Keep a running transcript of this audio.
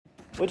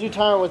Would you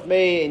turn with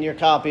me in your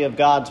copy of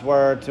God's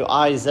Word to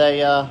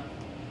Isaiah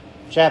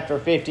chapter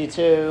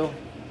 52?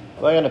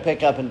 We're going to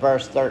pick up in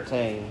verse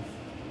 13.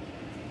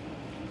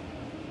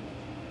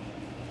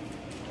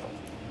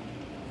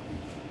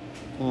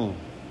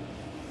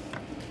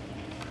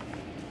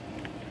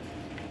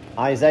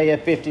 Isaiah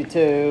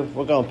 52,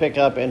 we're going to pick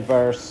up in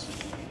verse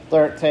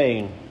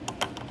 13.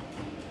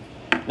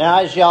 Now,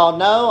 as y'all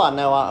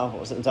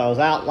know, since I was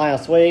out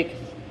last week,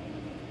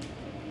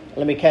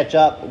 let me catch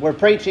up. We're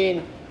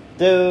preaching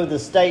through the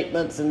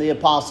statements in the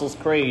Apostles'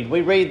 Creed. We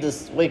read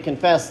this, we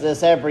confess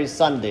this every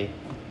Sunday.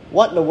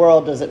 What in the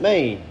world does it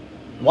mean?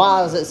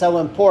 Why is it so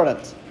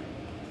important?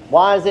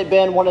 Why has it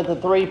been one of the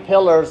three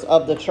pillars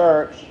of the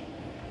church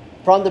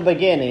from the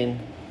beginning,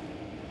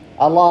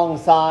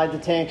 alongside the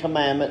Ten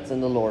Commandments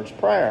and the Lord's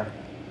Prayer?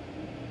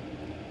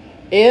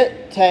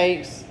 It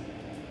takes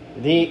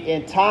the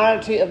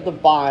entirety of the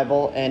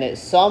Bible and it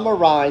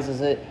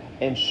summarizes it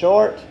in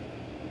short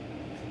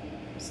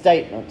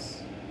statements.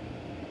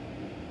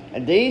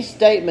 And these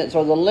statements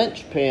are the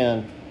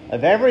linchpin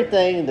of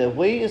everything that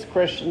we as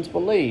Christians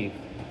believe.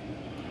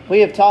 We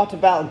have talked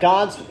about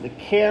God's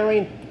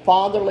caring,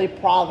 fatherly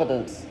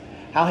providence,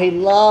 how He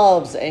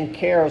loves and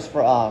cares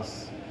for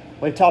us.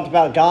 We've talked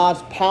about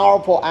God's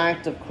powerful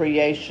act of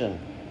creation.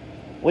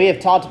 We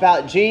have talked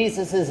about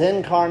Jesus'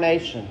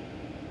 incarnation,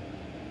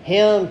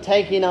 Him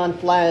taking on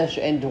flesh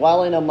and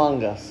dwelling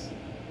among us.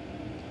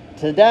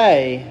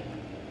 Today,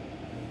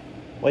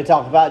 we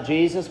talk about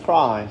Jesus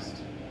Christ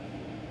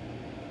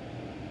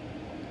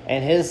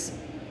and His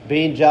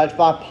being judged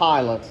by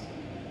Pilate,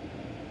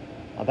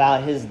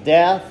 about His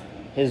death,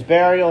 His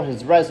burial,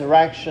 His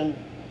resurrection,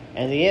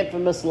 and the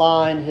infamous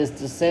line, His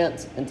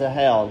descent into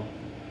hell.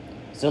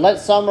 So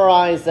let's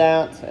summarize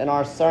that in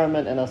our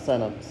sermon in a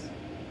sentence.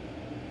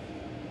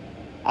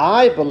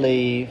 I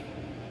believe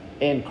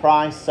in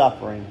Christ's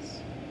sufferings.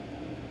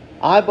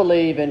 I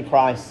believe in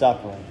Christ's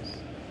sufferings.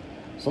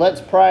 So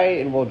let's pray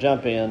and we'll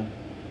jump in.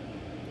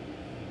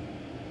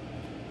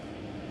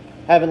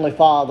 Heavenly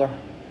Father,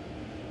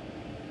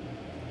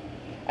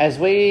 as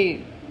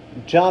we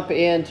jump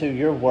into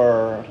your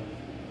word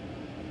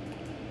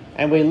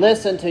and we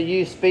listen to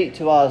you speak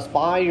to us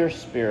by your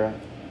Spirit,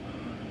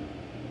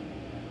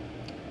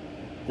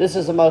 this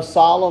is the most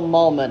solemn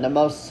moment, the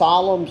most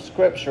solemn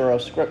scripture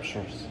of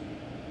scriptures.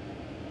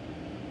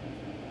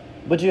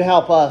 Would you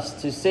help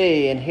us to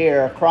see and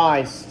hear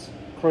Christ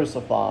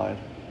crucified?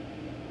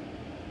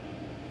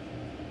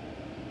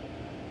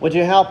 Would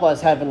you help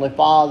us, Heavenly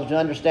Father, to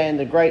understand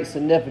the great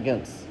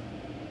significance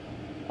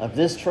of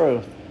this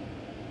truth,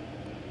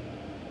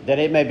 that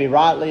it may be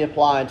rightly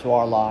applied to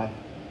our life?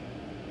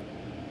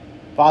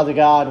 Father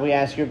God, we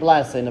ask your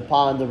blessing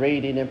upon the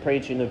reading and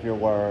preaching of your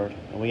word,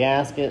 and we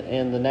ask it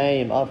in the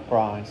name of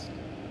Christ.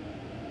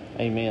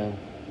 Amen.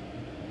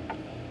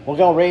 We're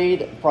going to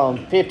read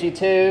from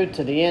 52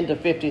 to the end of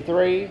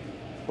 53.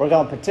 We're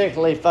going to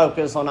particularly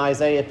focus on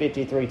Isaiah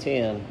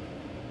 53:10.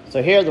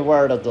 So hear the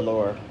word of the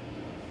Lord.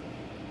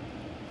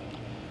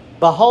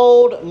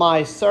 Behold,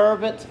 my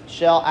servant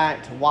shall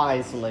act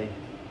wisely.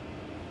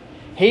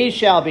 He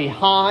shall be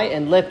high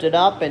and lifted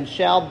up and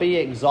shall be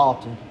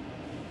exalted.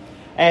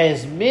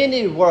 As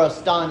many were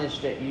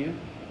astonished at you,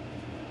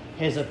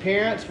 his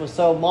appearance was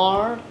so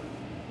marred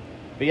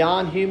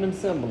beyond human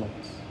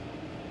semblance,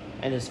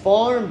 and his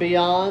form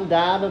beyond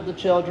that of the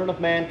children of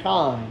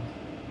mankind.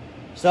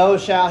 So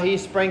shall he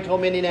sprinkle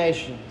many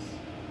nations.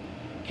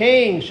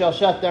 Kings shall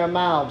shut their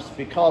mouths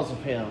because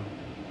of him.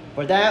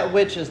 For that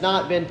which has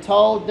not been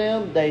told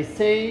them, they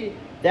see.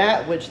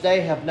 That which they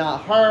have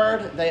not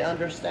heard, they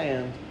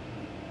understand.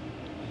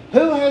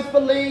 Who has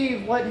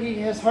believed what he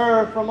has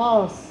heard from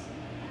us?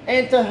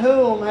 And to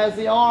whom has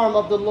the arm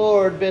of the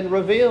Lord been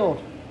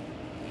revealed?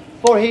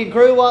 For he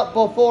grew up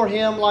before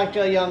him like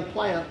a young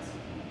plant,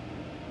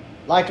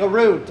 like a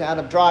root out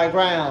of dry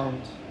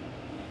ground.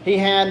 He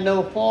had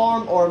no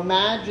form or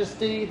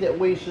majesty that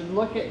we should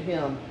look at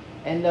him,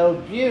 and no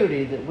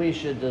beauty that we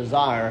should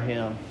desire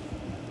him.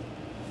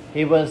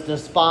 He was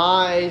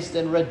despised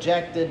and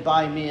rejected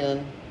by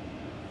men,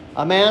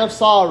 a man of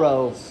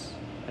sorrows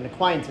and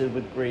acquainted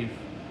with grief.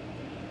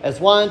 As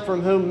one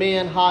from whom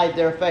men hide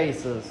their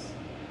faces,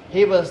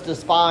 he was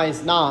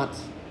despised not,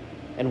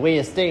 and we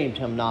esteemed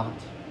him not.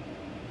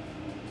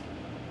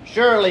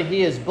 Surely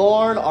he has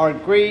borne our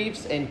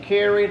griefs and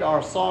carried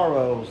our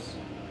sorrows,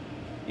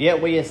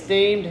 yet we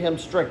esteemed him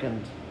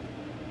stricken,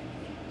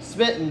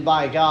 smitten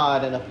by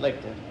God and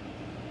afflicted.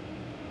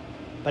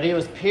 But he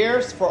was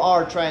pierced for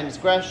our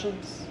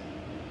transgressions,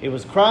 he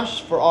was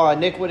crushed for our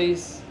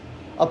iniquities.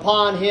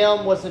 Upon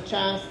him was the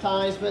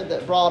chastisement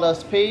that brought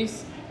us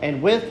peace, and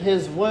with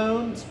his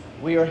wounds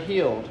we are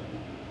healed.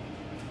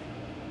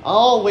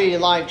 All we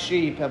like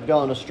sheep have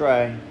gone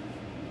astray.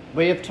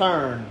 We have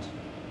turned,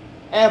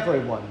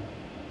 everyone,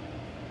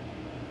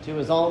 to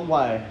his own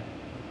way.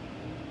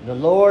 The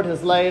Lord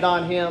has laid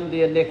on him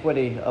the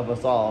iniquity of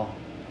us all.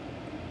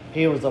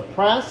 He was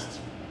oppressed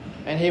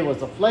and he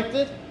was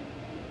afflicted,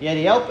 yet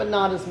he opened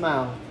not his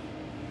mouth.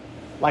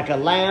 Like a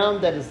lamb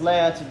that is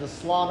led to the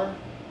slaughter,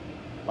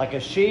 like a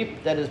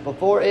sheep that is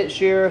before its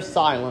shearer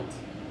silent,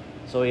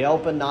 so he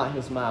opened not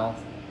his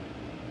mouth.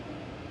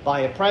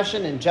 By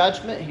oppression and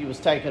judgment he was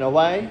taken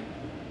away.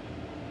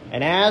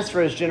 And as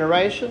for his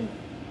generation,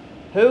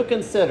 who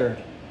considered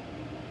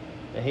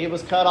that he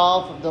was cut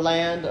off of the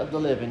land of the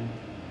living,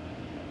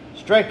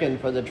 stricken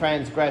for the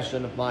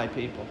transgression of my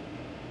people?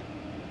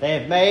 They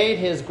have made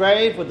his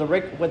grave with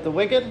the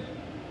wicked,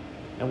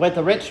 and with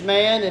the rich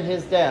man in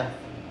his death,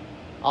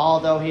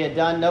 although he had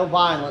done no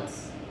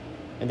violence,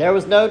 and there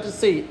was no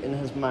deceit in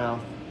his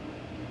mouth.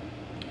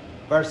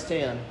 Verse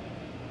 10.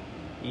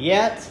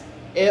 Yet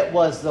it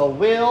was the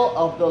will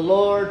of the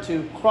Lord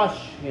to crush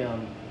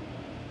him.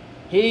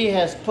 He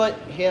has put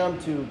him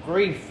to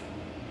grief.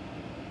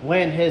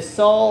 When his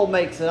soul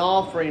makes an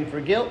offering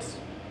for guilt,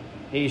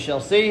 he shall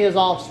see his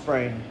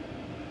offspring.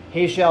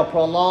 He shall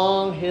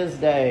prolong his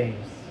days.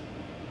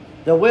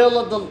 The will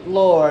of the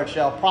Lord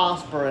shall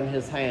prosper in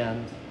his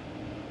hand.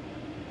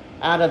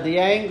 Out of the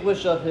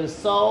anguish of his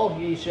soul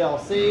he shall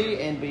see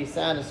and be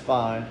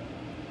satisfied.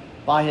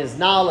 By his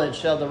knowledge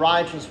shall the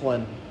righteous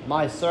one,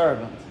 my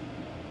servant,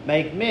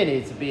 make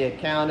many to be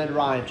accounted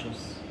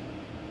righteous,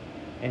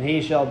 and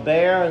he shall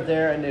bear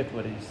their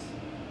iniquities.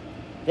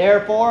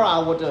 Therefore I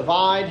will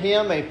divide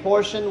him a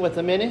portion with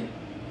the many,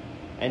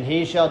 and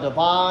he shall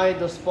divide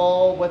the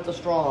spoil with the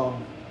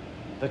strong,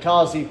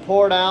 because he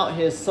poured out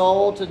his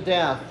soul to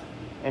death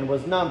and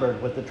was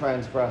numbered with the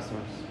transgressors.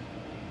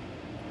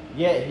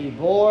 Yet he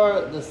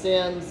bore the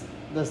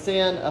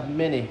sin of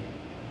many,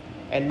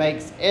 and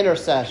makes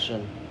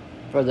intercession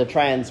for the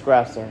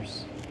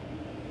transgressors.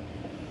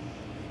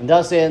 And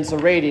thus ends the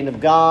reading of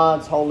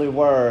God's holy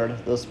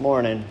word this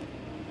morning.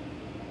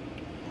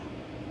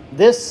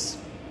 This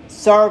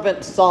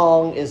servant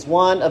song is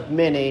one of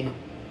many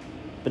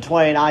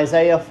between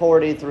Isaiah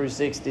 40 through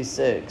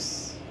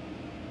 66.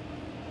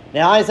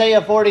 Now,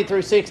 Isaiah 40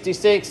 through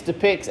 66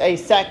 depicts a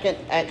second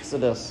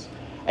Exodus,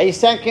 a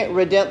second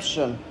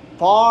redemption,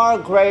 far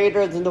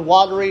greater than the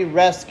watery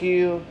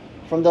rescue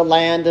from the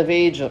land of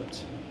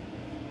Egypt.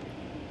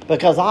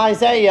 Because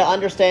Isaiah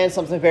understands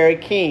something very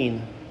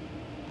keen.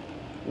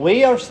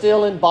 We are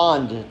still in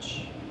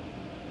bondage.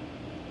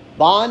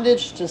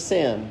 Bondage to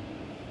sin.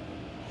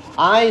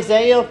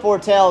 Isaiah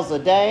foretells a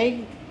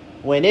day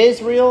when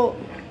Israel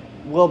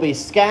will be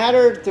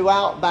scattered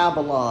throughout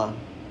Babylon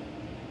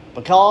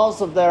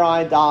because of their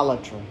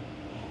idolatry.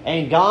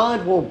 And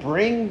God will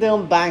bring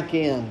them back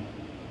in.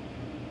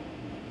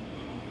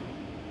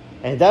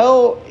 And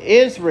though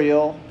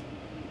Israel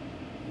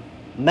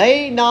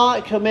may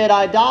not commit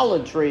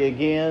idolatry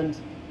again,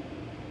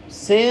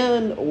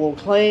 sin will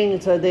cling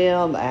to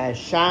them as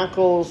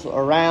shackles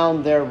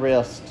around their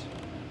wrist.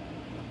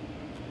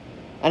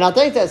 And I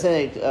think that's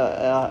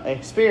an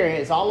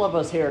experience all of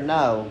us here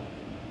know.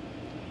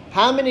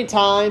 How many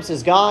times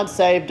has God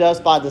saved us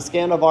by the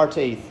skin of our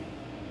teeth?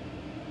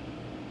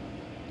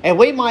 And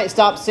we might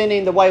stop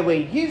sinning the way we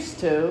used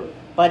to,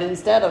 but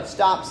instead of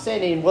stop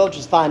sinning, we'll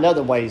just find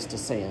other ways to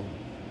sin.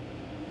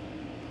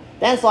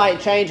 That's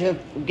like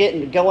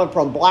going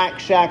from black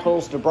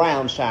shackles to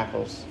brown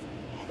shackles.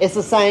 It's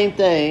the same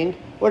thing.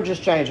 We're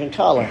just changing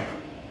color.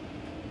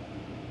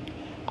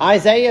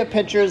 Isaiah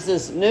pictures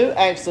this new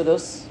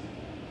Exodus,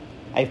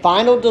 a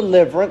final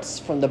deliverance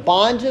from the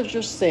bondage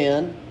of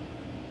sin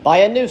by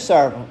a new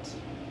servant,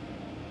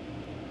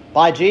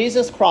 by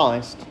Jesus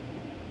Christ.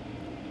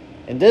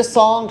 And this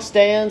song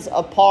stands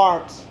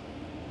apart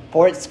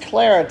for its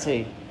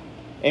clarity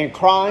in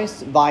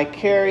Christ's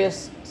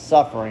vicarious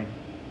suffering.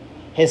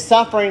 His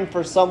suffering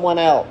for someone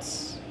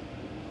else.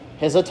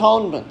 His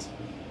atonement.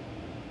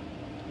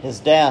 His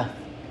death.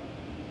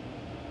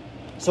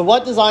 So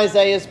what does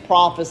Isaiah's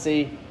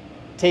prophecy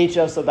teach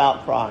us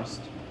about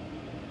Christ?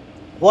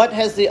 What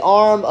has the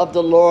arm of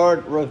the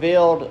Lord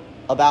revealed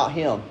about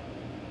him?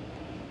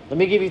 Let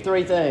me give you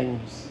three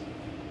things.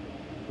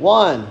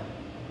 1,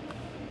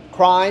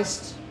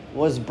 Christ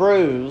was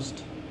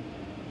bruised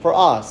for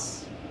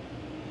us.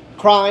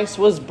 Christ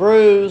was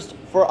bruised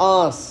for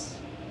us.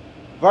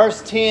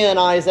 Verse 10,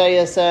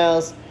 Isaiah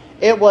says,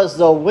 it was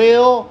the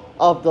will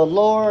of the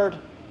Lord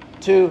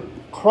to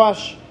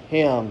crush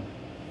him,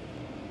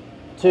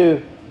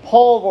 to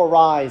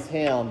pulverize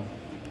him,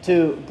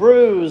 to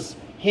bruise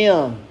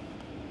him.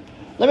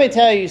 Let me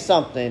tell you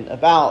something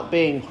about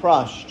being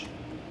crushed.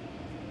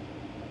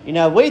 You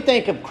know, we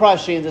think of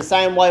crushing the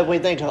same way we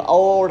think of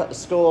old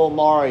school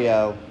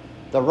Mario.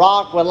 The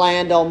rock would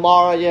land on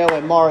Mario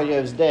and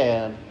Mario's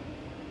dead.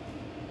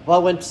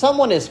 But when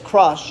someone is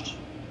crushed,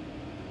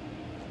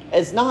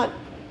 it's not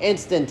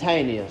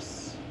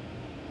instantaneous.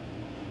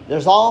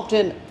 There's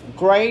often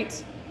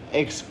great,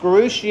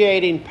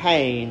 excruciating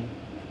pain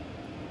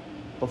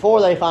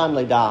before they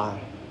finally die.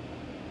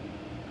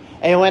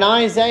 And when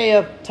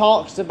Isaiah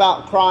talks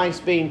about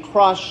Christ being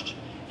crushed,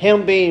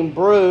 him being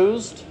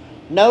bruised,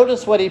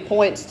 notice what he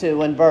points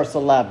to in verse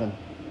 11.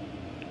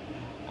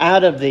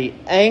 Out of the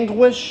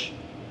anguish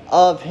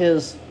of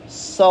his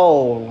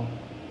soul,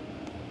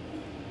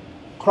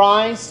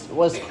 Christ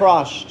was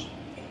crushed.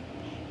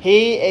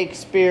 He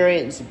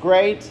experienced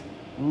great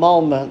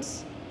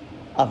moments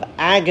of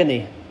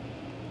agony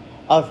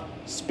of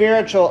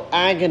spiritual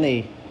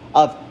agony,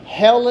 of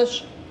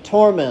hellish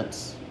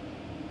torments.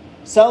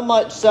 So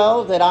much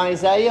so that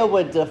Isaiah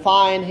would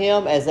define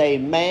him as a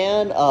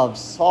man of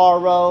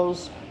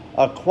sorrows,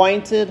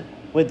 acquainted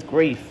with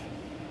grief.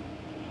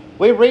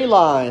 We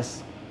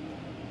realize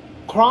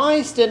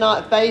Christ did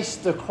not face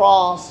the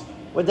cross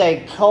with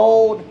a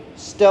cold,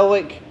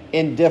 stoic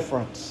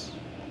indifference.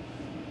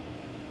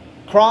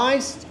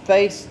 Christ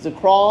faced the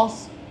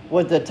cross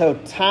with the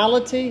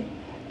totality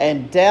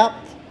and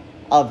depth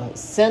of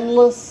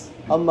sinless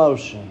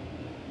emotion.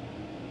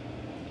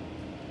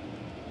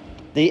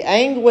 The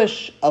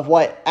anguish of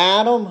what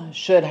Adam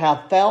should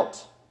have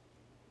felt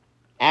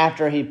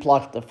after he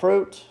plucked the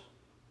fruit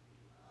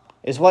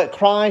is what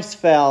Christ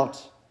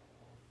felt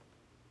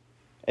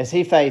as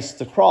he faced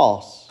the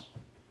cross.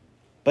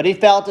 But he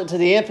felt it to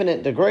the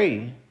infinite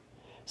degree.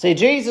 See,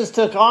 Jesus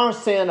took our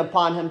sin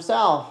upon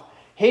himself.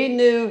 He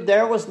knew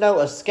there was no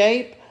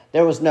escape,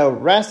 there was no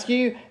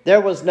rescue,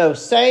 there was no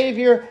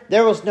Savior,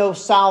 there was no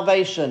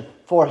salvation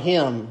for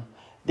him.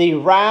 The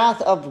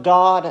wrath of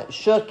God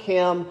shook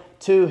him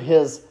to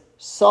his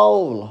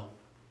soul.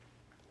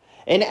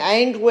 In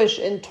anguish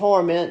and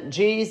torment,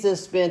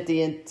 Jesus spent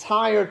the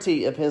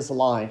entirety of his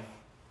life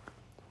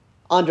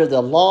under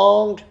the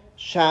long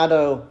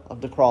shadow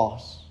of the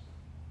cross.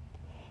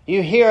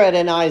 You hear it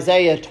in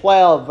Isaiah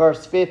 12,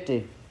 verse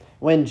 50,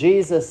 when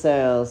Jesus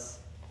says,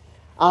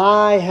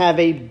 I have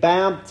a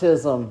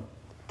baptism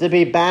to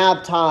be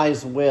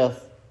baptized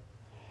with,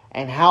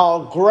 and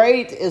how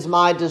great is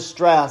my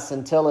distress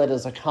until it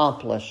is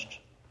accomplished.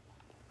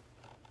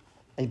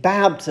 A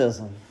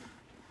baptism,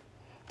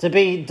 to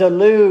be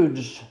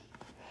deluged,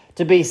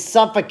 to be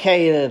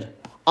suffocated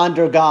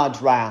under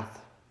God's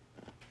wrath.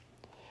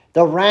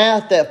 The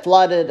wrath that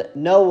flooded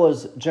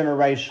Noah's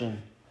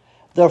generation.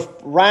 The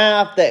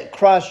wrath that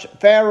crushed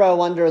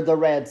Pharaoh under the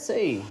Red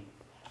Sea.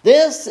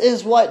 This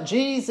is what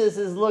Jesus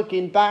is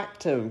looking back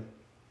to.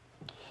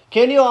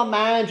 Can you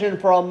imagine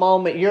for a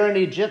moment you're an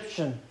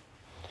Egyptian?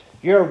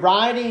 You're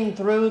riding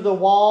through the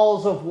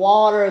walls of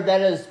water that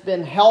has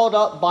been held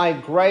up by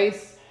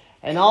grace,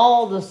 and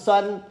all of a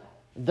sudden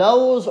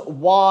those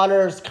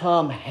waters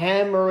come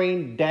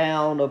hammering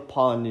down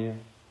upon you.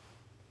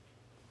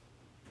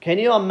 Can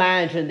you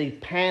imagine the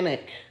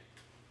panic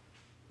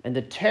and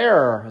the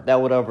terror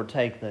that would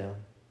overtake them?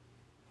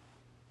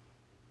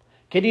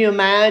 Can you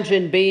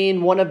imagine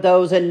being one of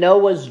those in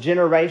Noah's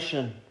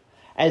generation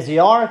as the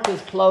ark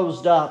is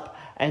closed up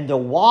and the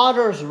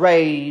waters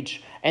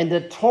rage and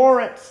the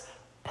torrents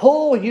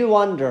pull you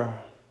under?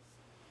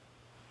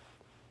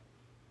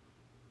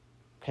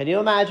 Can you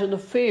imagine the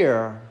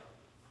fear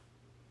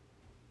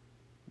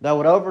that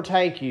would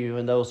overtake you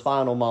in those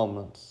final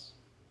moments?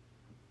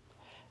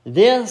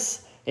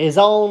 This is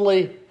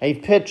only a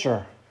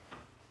picture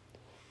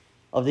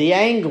of the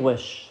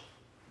anguish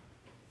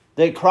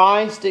that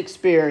Christ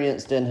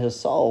experienced in his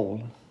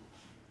soul.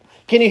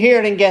 Can you hear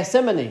it in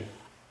Gethsemane?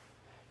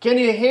 Can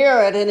you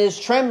hear it in his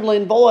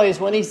trembling voice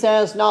when he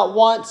says, not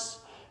once,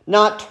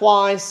 not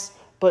twice,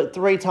 but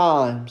 3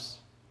 times,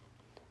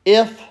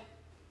 if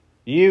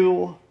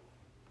you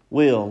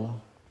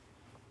will.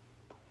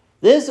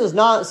 This is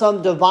not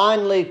some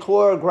divinely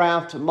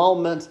choreographed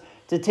moment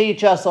to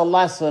teach us a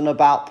lesson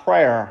about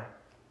prayer.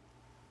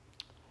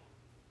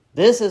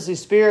 This is the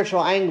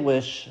spiritual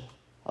anguish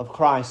of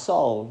Christ's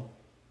soul.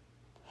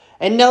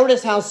 And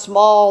notice how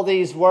small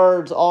these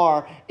words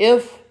are.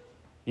 If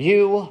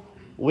you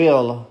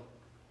will.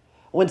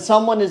 When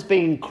someone is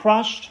being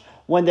crushed,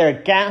 when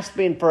they're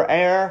gasping for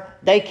air,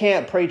 they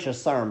can't preach a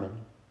sermon.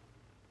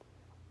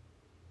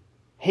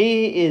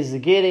 He is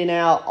getting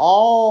out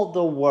all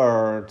the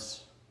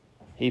words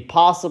he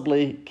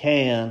possibly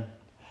can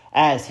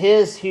as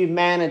his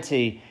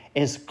humanity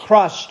is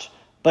crushed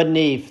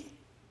beneath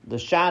the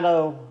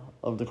shadow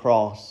of the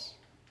cross.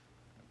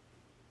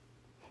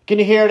 Can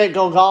you hear it at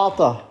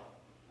Golgotha?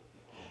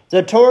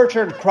 The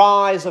tortured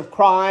cries of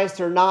Christ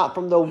are not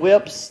from the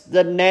whips,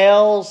 the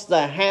nails,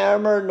 the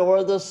hammer,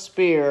 nor the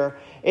spear.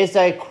 It's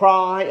a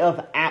cry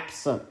of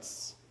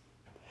absence.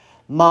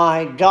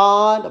 My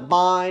God,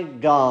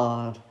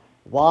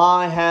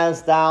 why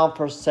hast thou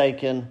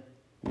forsaken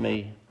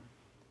me?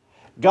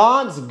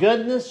 God's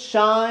goodness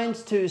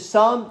shines to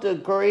some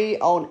degree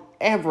on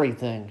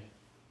everything.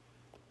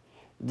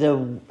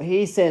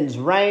 He sends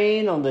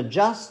rain on the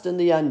just and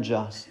the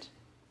unjust.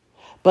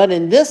 But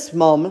in this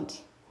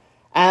moment,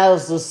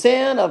 as the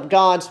sin of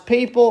God's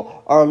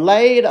people are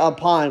laid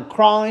upon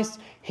Christ,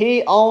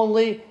 he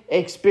only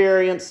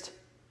experienced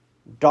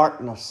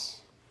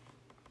darkness,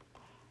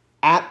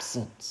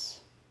 absence.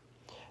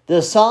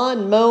 The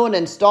sun, moon,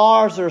 and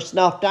stars are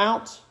snuffed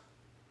out.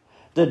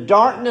 The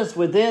darkness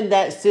within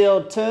that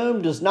sealed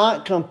tomb does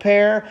not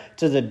compare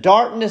to the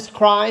darkness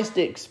Christ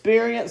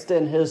experienced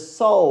in his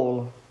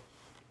soul.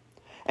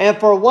 And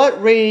for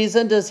what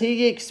reason does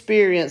he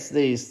experience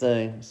these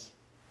things?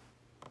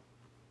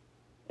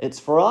 It's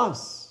for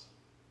us.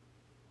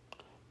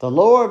 The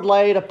Lord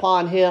laid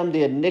upon him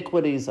the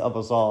iniquities of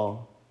us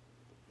all.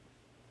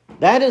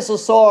 That is the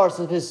source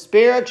of his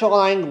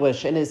spiritual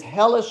anguish and his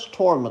hellish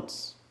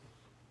torments.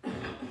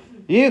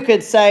 You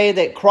could say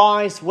that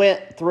Christ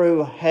went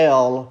through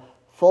hell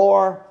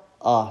for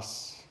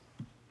us.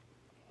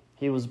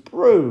 He was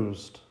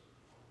bruised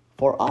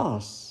for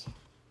us.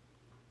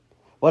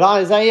 When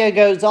Isaiah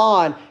goes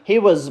on, he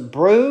was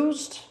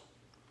bruised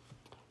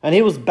and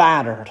he was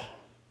battered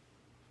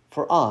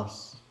for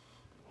us.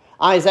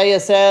 Isaiah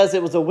says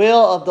it was the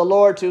will of the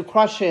Lord to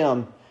crush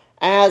him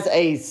as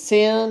a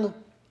sin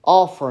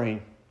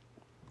offering.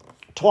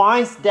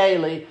 Twice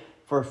daily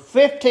for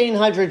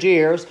 1,500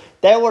 years,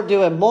 they were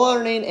doing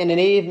morning and an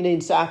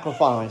evening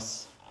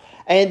sacrifice.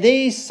 And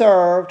these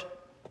served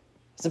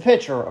as a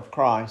picture of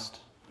Christ.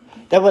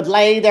 They would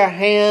lay their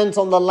hands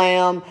on the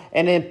lamb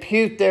and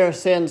impute their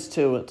sins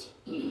to it.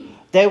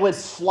 They would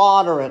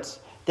slaughter it.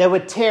 They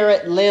would tear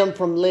it limb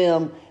from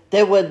limb.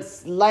 They would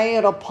lay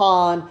it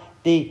upon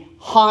the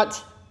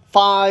hot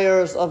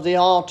fires of the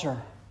altar.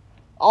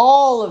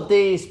 All of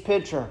these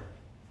picture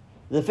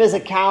the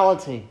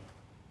physicality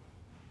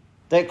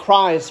that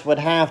Christ would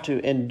have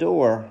to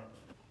endure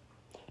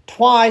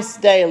twice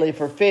daily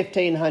for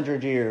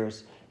 1,500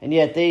 years. And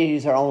yet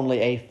these are only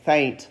a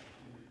faint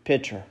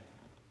picture.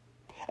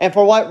 And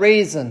for what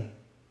reason?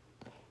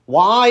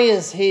 Why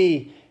is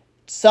he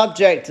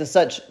subject to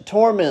such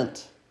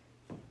torment?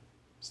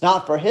 It's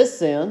not for his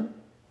sin.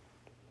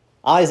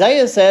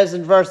 Isaiah says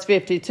in verse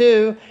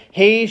 52,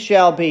 he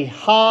shall be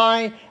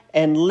high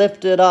and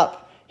lifted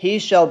up. He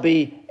shall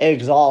be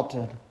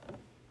exalted.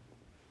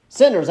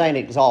 Sinners ain't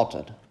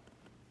exalted.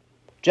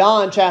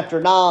 John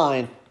chapter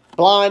 9,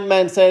 blind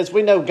man says,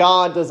 we know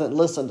God doesn't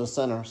listen to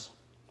sinners.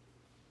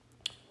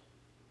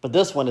 But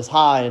this one is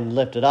high and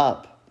lifted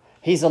up.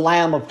 He's the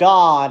Lamb of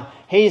God.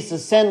 He's the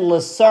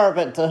sinless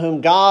servant to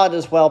whom God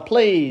is well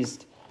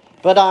pleased.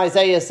 But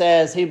Isaiah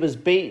says he was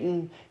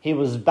beaten, he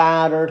was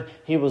battered,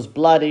 he was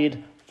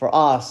bloodied for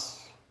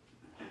us.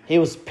 He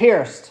was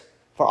pierced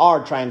for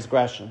our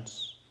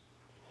transgressions.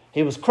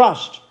 He was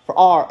crushed for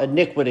our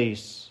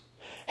iniquities.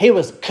 He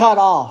was cut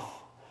off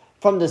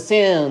for the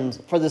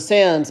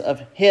sins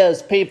of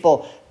his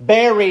people,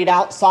 buried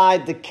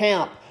outside the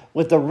camp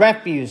with the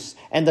refuse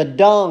and the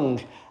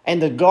dung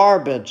and the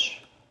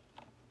garbage.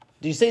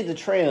 Do you see the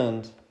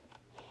trend?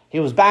 He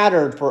was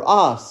battered for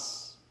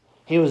us.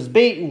 He was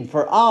beaten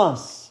for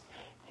us.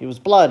 He was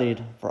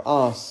bloodied for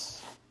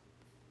us.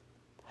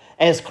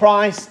 As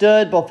Christ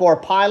stood before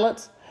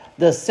Pilate,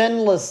 the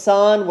sinless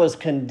Son was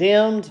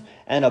condemned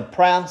and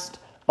oppressed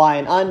by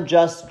an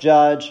unjust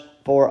judge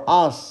for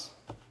us.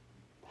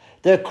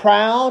 The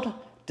crowd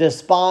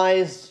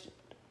despised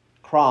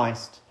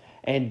Christ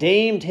and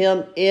deemed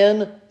him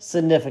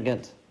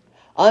insignificant,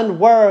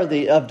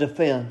 unworthy of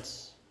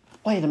defense.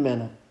 Wait a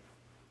minute.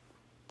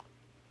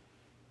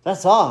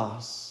 That's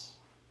us.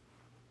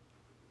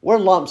 We're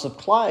lumps of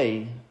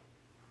clay.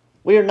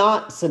 We are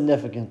not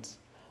significant.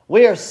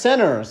 We are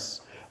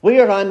sinners. We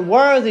are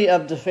unworthy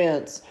of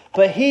defense.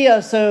 But he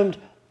assumed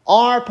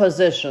our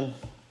position.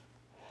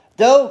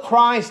 Though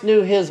Christ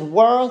knew his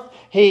worth,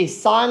 he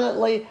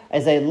silently,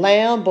 as a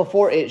lamb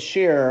before its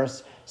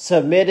shearers,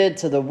 submitted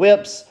to the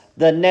whips,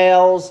 the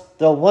nails,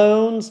 the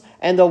wounds,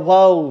 and the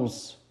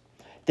woes,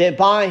 that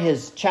by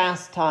his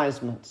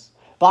chastisements,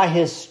 by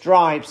his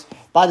stripes,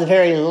 by the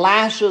very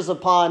lashes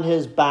upon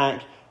his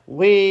back,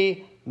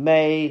 we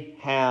may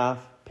have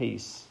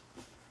peace.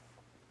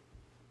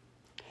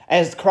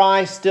 As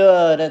Christ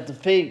stood at the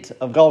feet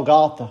of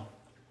Golgotha,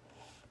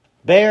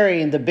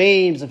 bearing the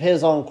beams of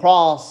his own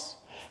cross,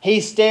 he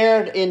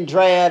stared in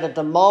dread at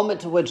the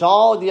moment to which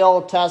all the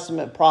Old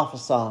Testament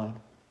prophesied.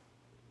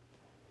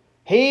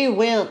 He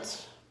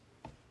went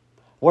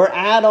where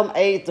Adam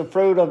ate the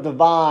fruit of the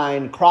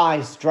vine,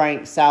 Christ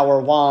drank sour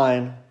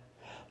wine.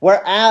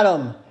 Where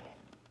Adam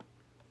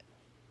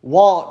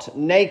walked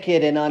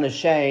naked and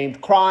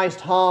unashamed,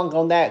 Christ hung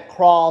on that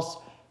cross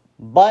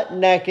butt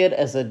naked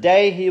as the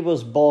day he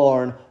was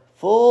born,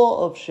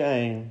 full of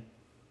shame.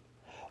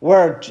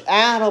 Where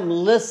Adam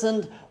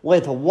listened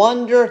with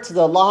wonder to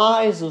the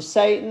lies of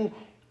Satan,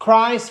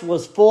 Christ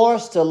was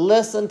forced to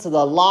listen to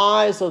the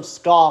lies of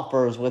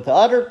scoffers with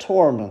utter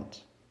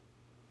torment.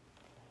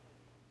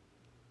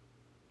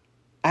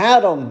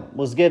 Adam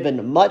was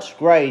given much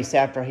grace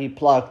after he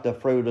plucked the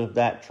fruit of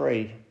that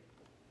tree.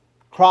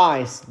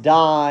 Christ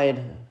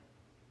died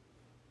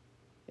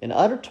in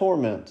utter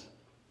torment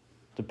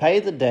to pay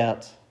the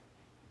debt.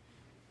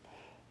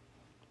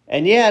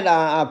 And yet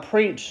I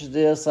preach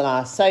this and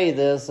I say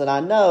this, and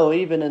I know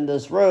even in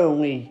this room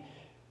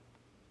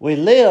we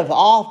live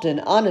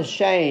often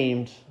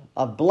unashamed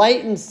of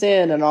blatant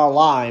sin in our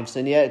lives,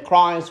 and yet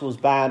Christ was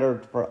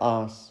battered for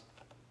us.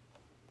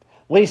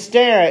 We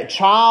stare at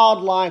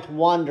childlike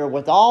wonder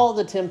with all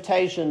the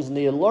temptations and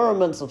the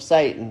allurements of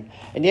Satan,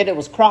 and yet it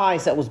was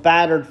Christ that was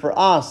battered for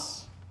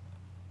us.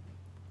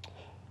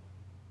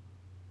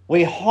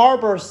 We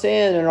harbor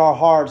sin in our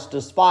hearts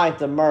despite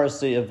the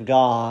mercy of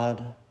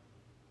God,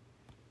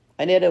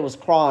 and yet it was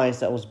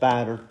Christ that was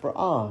battered for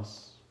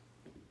us.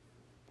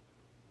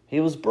 He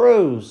was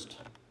bruised.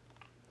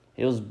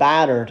 He was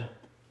battered.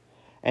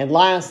 And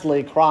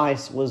lastly,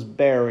 Christ was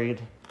buried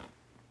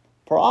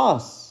for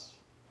us.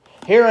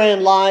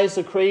 Herein lies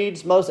the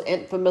creed's most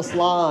infamous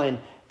line,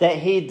 that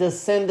he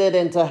descended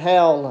into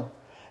hell.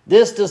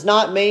 This does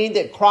not mean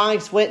that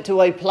Christ went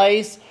to a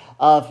place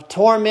of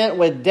torment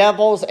with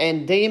devils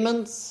and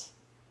demons.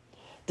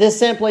 This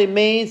simply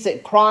means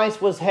that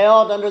Christ was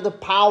held under the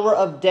power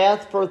of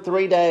death for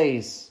 3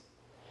 days.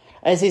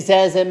 As he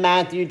says in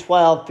Matthew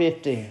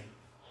 12:50,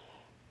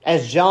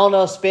 as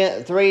Jonah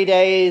spent 3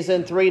 days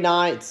and 3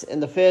 nights in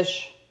the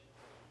fish,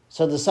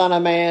 so the Son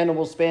of Man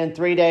will spend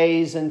 3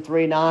 days and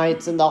 3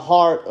 nights in the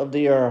heart of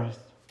the earth.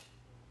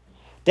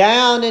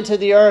 Down into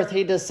the earth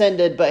he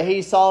descended, but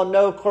he saw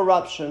no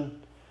corruption.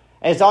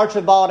 As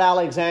Archibald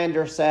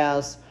Alexander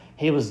says,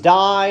 he was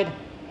died,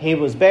 he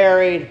was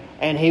buried,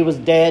 and he was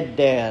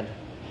dead.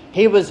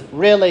 He was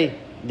really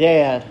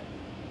dead.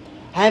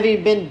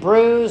 Having been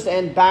bruised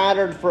and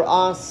battered for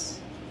us,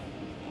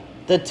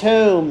 the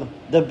tomb,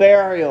 the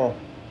burial,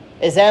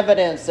 is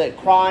evidence that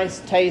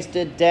Christ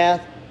tasted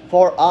death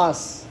for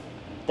us,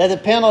 that the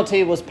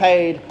penalty was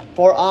paid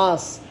for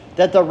us,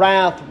 that the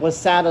wrath was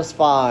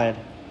satisfied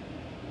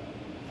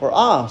for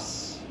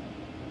us.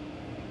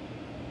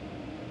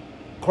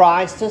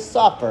 Christ has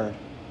suffered.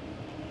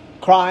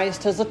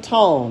 Christ has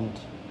atoned.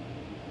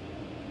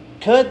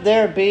 Could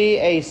there be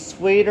a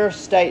sweeter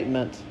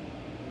statement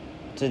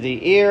to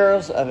the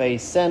ears of a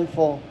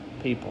sinful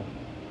people?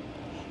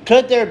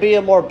 Could there be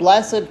a more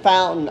blessed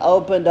fountain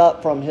opened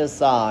up from his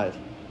side?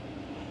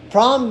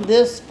 From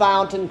this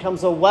fountain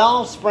comes a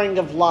wellspring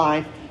of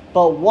life,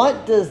 but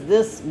what does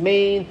this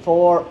mean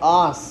for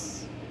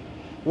us?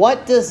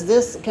 What does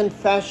this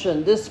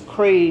confession, this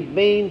creed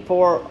mean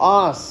for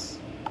us?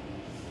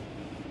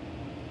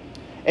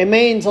 It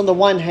means, on the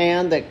one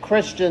hand, that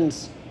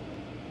Christians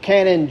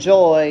can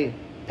enjoy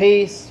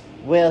peace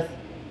with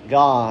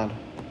God.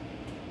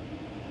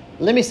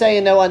 Let me say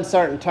in no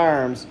uncertain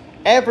terms,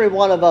 every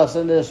one of us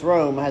in this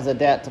room has a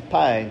debt to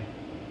pay.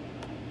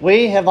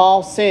 We have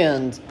all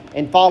sinned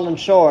and fallen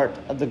short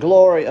of the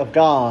glory of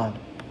God.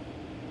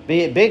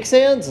 Be it big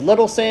sins,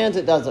 little sins,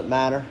 it doesn't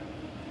matter.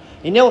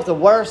 You know what the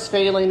worst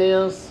feeling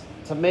is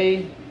to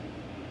me?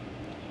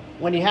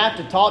 When you have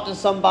to talk to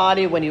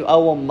somebody when you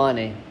owe them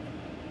money.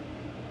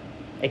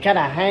 It kind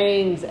of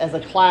hangs as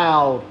a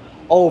cloud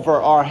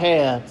over our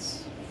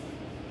heads.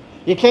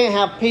 You can't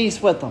have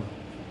peace with them.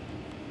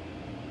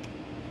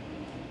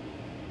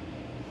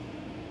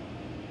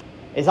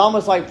 It's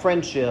almost like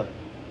friendship.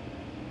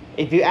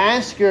 If you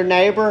ask your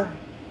neighbor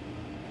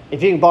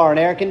if you can borrow an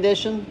air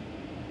conditioner,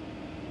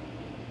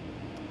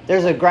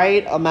 there's a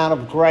great amount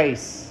of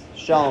grace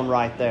shown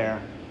right there.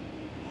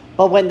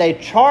 But when they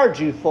charge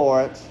you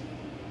for it,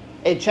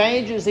 it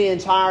changes the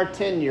entire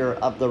tenure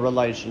of the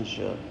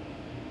relationship.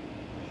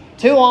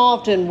 Too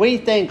often we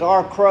think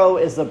our crow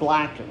is the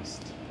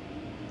blackest.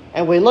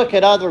 And we look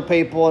at other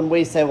people and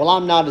we say, well,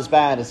 I'm not as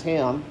bad as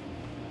him.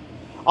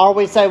 Or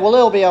we say, well,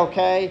 it'll be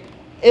okay.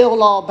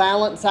 It'll all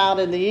balance out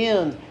in the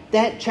end.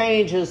 That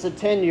changes the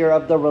tenure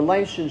of the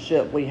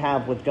relationship we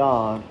have with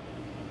God.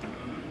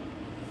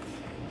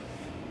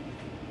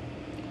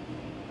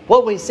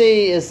 What we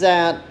see is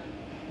that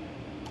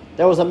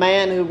there was a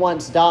man who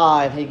once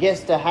died. He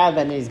gets to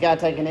heaven. He's got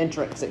to take an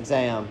entrance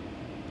exam.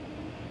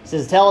 He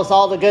says, tell us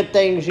all the good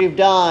things you've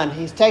done.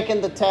 He's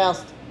taken the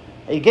test.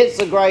 He gets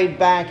the grade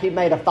back. He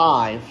made a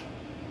 5.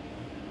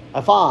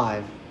 A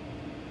 5.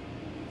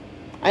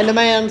 And the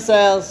man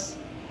says,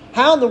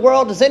 how in the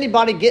world does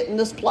anybody get in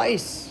this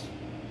place?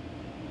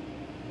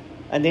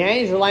 And the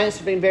angel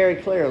answered him very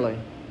clearly.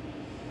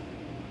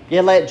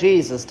 You let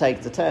Jesus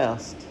take the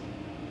test.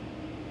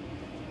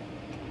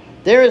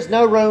 There is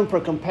no room for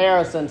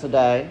comparison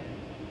today.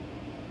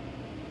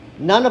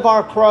 None of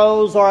our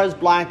crows are as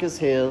black as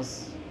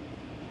his.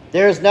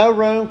 There is no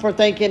room for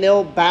thinking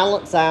it'll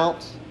balance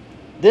out.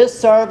 This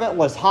servant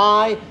was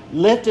high,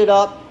 lifted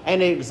up,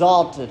 and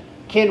exalted.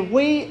 Can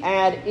we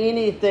add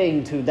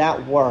anything to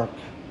that work?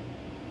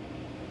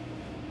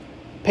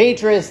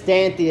 Petrus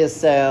Dantius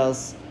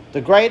says,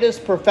 the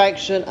greatest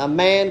perfection a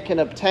man can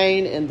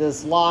obtain in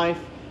this life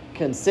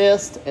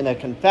consists in a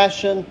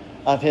confession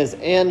of his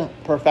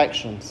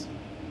imperfections.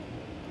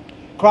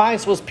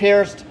 Christ was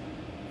pierced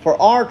for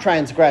our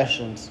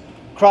transgressions,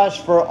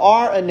 crushed for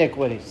our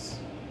iniquities.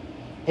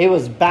 He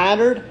was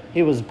battered,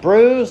 he was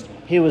bruised,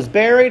 he was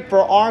buried for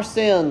our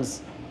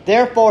sins.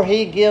 Therefore,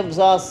 he gives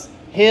us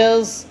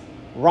his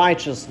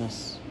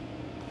righteousness.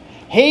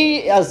 He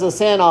is the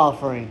sin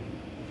offering.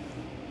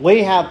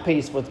 We have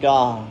peace with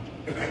God.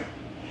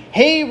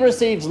 He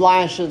receives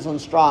lashes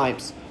and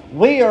stripes.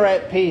 We are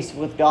at peace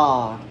with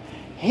God.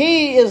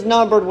 He is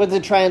numbered with the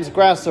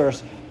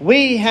transgressors.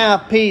 We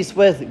have peace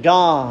with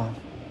God.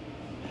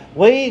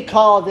 We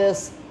call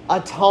this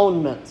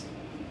atonement.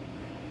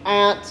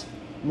 At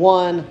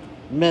one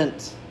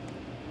ment.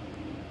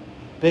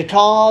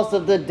 Because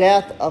of the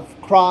death of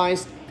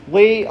Christ,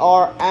 we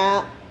are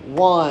at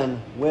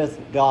one with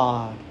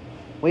God.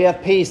 We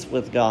have peace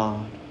with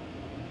God.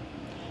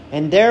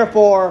 And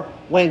therefore,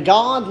 when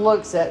God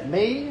looks at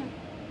me,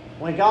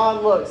 when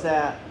God looks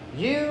at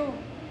you,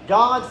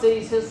 God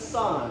sees his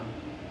Son.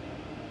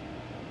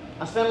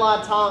 I spent a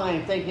lot of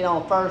time thinking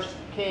on 1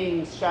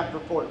 Kings chapter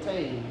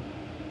 14,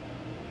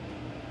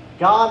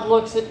 God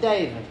looks at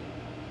David.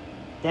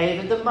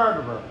 David the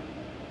murderer.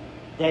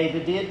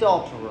 David the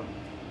adulterer.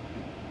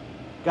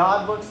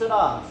 God looks at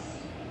us,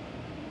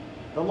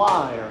 the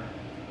liar,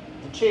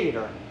 the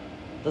cheater,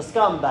 the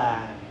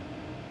scumbag.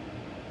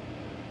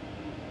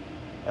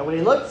 And when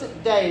he looks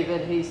at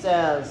David, he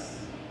says,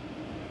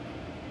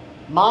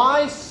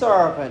 my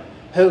servant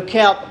who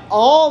kept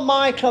all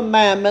my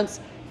commandments,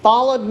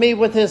 followed me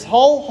with his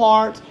whole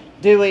heart,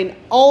 doing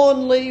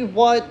only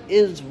what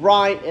is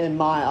right in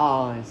my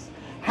eyes.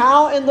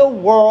 How in the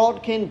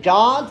world can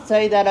God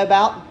say that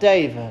about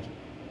David?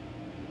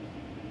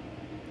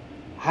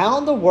 How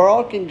in the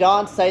world can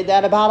God say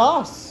that about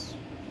us?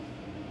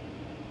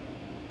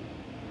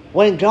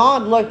 When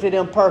God looked at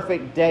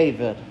imperfect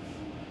David,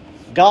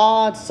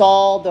 God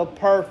saw the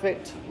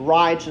perfect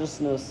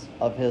righteousness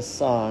of his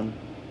Son.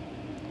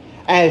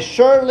 As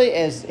surely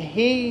as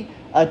he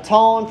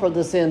atoned for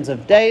the sins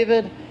of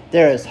David,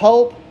 there is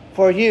hope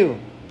for you.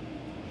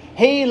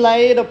 He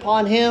laid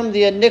upon him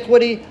the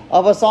iniquity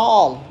of us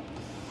all.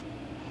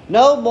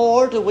 No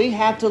more do we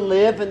have to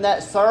live in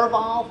that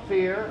servile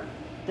fear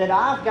that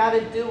I've got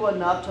to do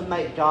enough to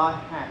make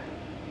God happy.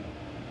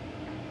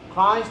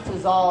 Christ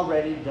has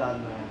already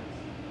done that.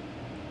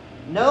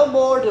 No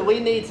more do we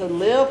need to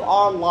live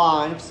our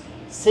lives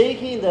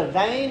seeking the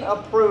vain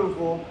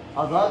approval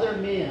of other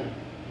men.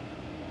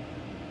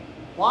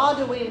 Why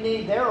do we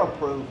need their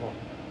approval?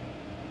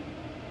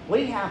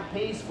 We have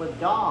peace with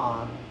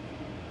God.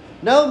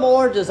 No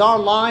more does our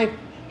life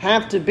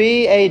have to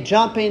be a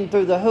jumping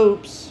through the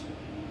hoops.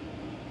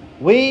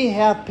 We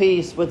have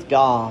peace with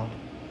God.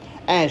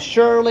 As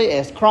surely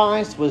as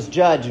Christ was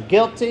judged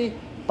guilty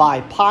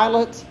by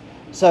Pilate,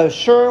 so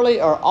surely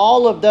are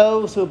all of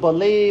those who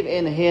believe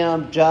in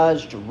him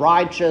judged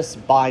righteous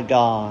by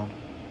God.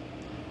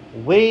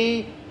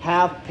 We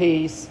have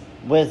peace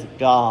with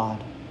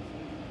God.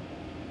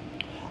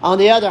 On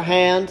the other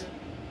hand,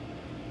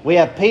 we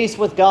have peace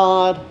with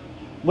God.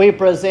 We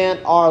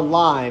present our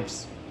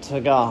lives to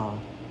God.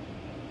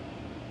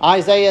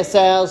 Isaiah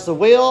says, the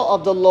will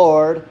of the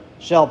Lord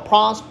shall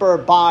prosper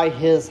by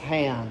his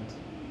hand.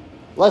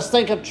 Let's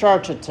think of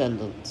church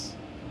attendance.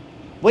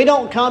 We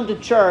don't come to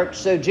church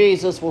so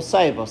Jesus will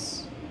save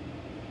us.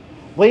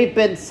 We've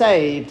been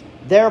saved,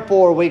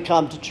 therefore we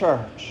come to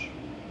church.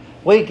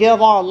 We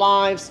give our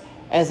lives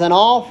as an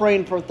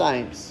offering for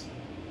thanks.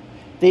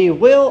 The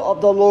will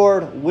of the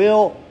Lord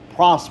will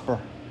prosper.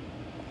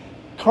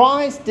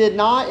 Christ did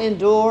not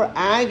endure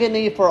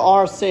agony for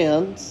our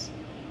sins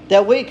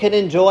that we could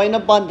enjoy an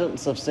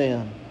abundance of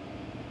sin.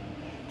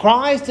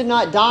 Christ did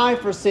not die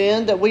for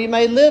sin that we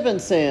may live in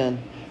sin.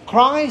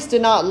 Christ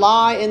did not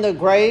lie in the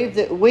grave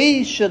that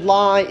we should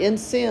lie in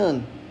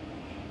sin.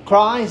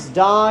 Christ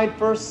died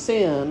for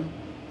sin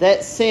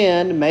that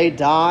sin may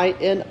die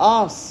in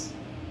us.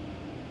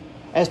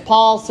 As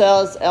Paul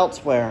says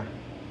elsewhere,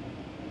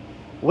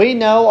 we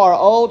know our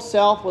old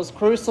self was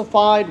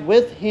crucified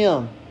with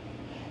him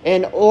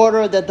in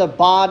order that the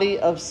body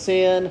of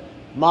sin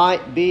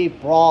might be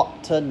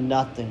brought to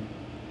nothing.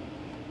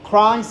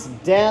 Christ's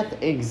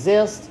death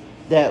exists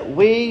that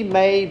we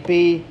may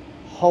be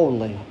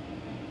holy.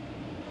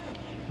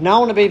 Now I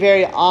want to be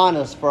very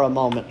honest for a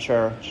moment,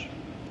 church.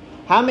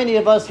 How many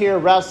of us here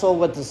wrestle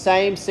with the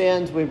same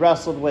sins we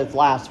wrestled with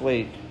last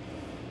week?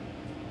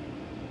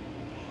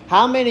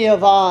 How many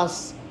of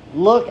us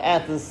look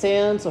at the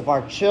sins of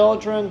our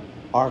children,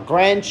 our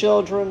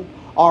grandchildren,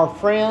 our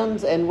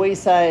friends, and we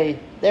say,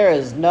 there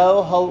is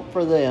no hope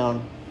for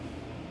them?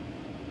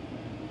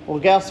 Well,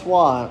 guess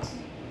what?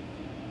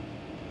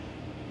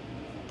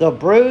 The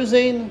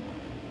bruising,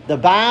 the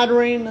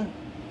battering,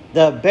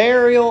 the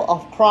burial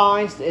of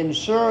Christ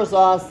ensures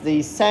us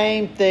the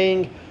same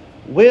thing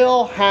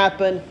will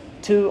happen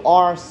to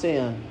our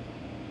sin.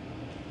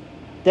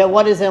 That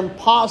what is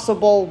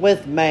impossible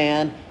with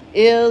man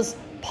is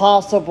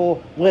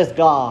possible with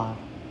God.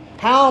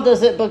 How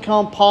does it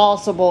become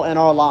possible in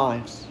our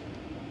lives?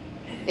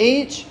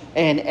 Each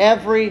and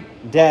every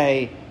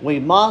day we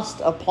must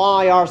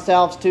apply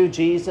ourselves to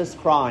Jesus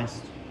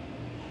Christ.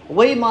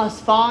 We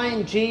must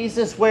find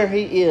Jesus where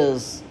he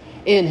is,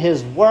 in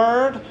his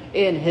word,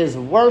 in his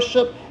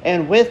worship,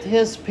 and with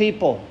his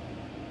people.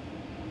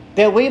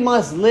 That we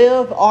must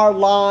live our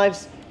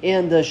lives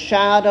in the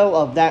shadow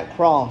of that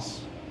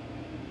cross.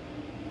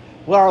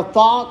 Where our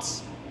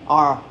thoughts,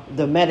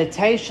 the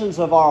meditations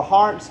of our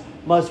hearts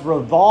must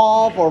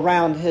revolve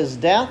around his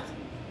death,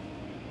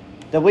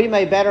 that we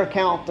may better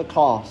count the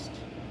cost.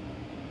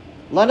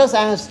 Let us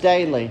ask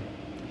daily,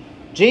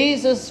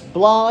 Jesus'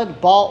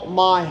 blood bought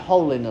my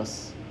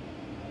holiness.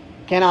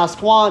 Can I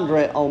squander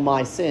it on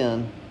my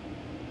sin?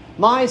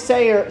 My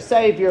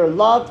Savior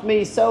loved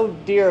me so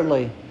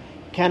dearly.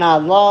 Can I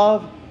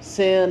love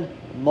sin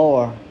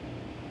more?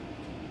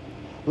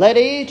 Let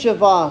each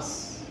of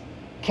us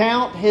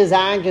count his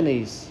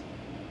agonies,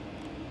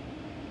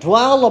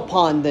 dwell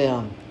upon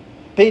them,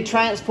 be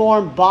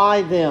transformed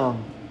by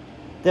them,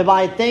 that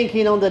by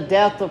thinking on the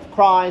death of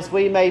Christ,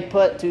 we may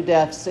put to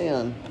death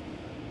sin.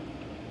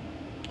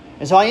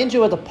 And so I end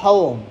you with a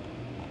poem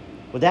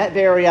With that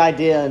very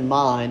idea in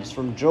mind, it's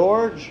from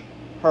George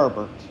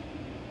Herbert.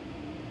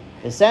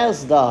 It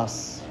says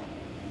thus,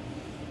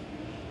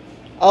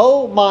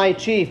 O my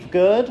chief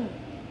good,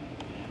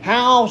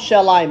 how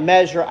shall I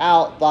measure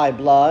out thy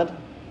blood?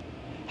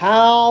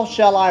 How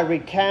shall I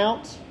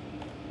recount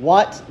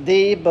what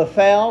thee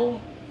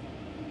befell?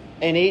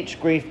 In each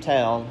grief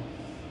tell.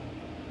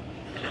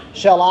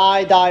 Shall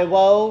I thy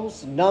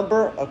woes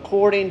number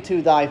according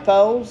to thy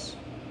foes?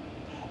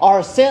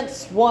 Or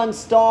since one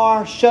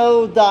star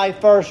showed thy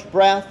first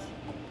breath,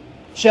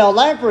 shall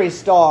every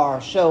star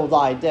show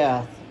thy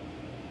death?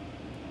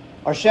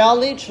 Or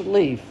shall each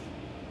leaf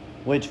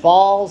which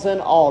falls in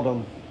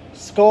autumn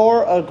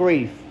score a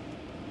grief?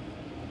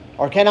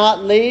 Or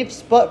cannot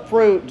leaves but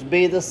fruit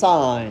be the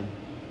sign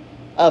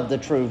of the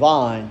true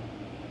vine?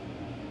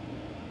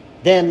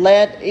 Then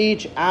let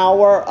each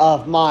hour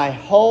of my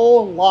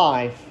whole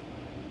life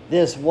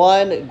this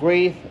one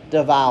grief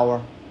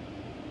devour,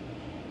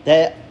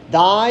 that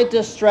thy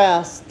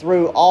distress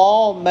through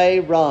all may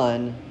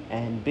run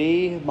and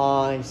be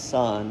my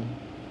son.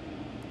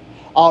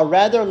 Or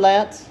rather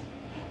let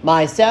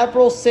my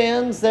several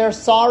sins their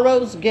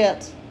sorrows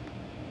get,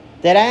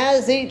 that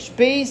as each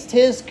beast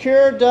his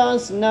cure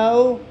does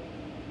know,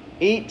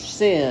 each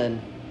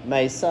sin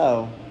may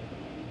sow.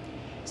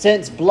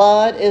 Since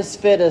blood is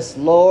fittest,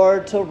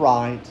 Lord, to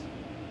right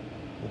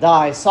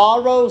thy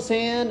sorrows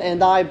in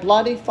and thy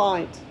bloody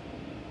fight,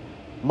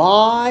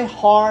 my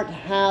heart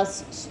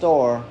has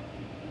store.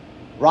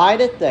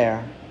 Write it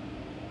there,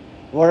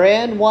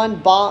 wherein one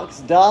box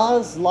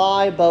does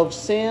lie both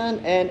sin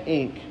and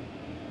ink,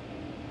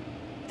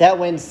 that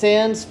when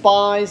sin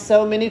spies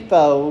so many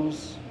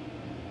foes,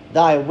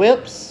 thy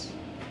whips,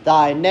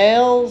 thy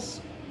nails,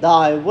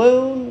 thy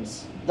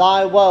wounds,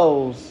 thy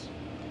woes,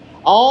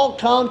 all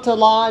come to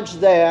lodge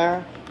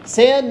there,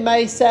 sin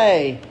may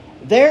say,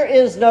 there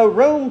is no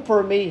room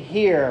for me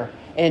here,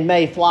 and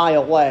may fly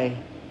away.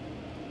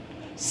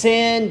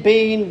 Sin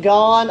being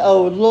gone,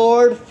 O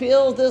Lord,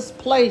 fill this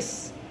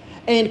place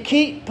and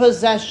keep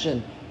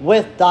possession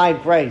with thy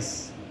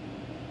grace,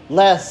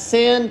 lest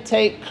sin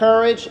take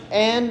courage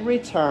and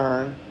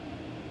return,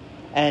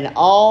 and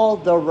all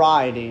the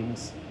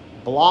writings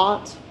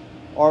blot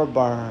or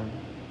burn.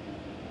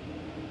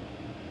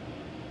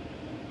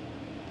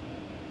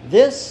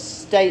 This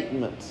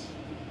statement,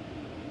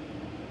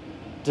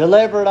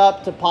 delivered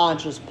up to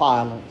Pontius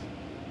Pilate,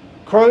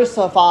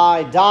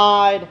 crucified,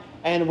 died,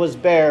 and was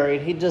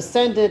buried. He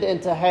descended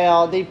into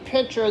hell, the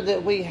picture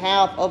that we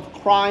have of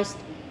Christ's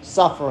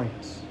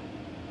sufferings.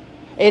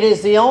 It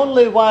is the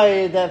only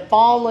way that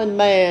fallen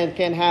man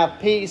can have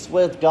peace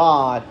with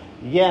God.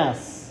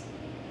 Yes,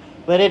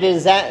 but it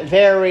is that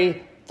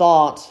very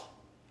thought,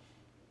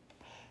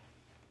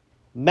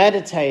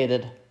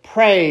 meditated,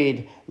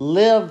 prayed,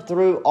 lived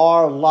through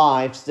our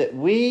lives, that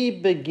we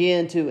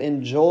begin to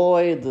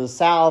enjoy the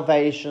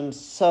salvation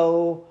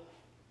so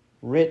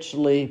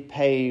richly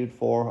paid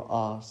for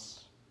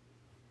us.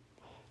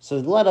 So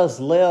let us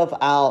live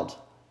out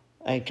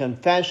a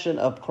confession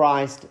of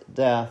Christ's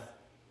death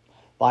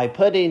by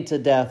putting to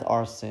death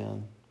our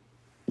sin.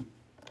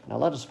 Now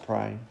let us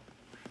pray.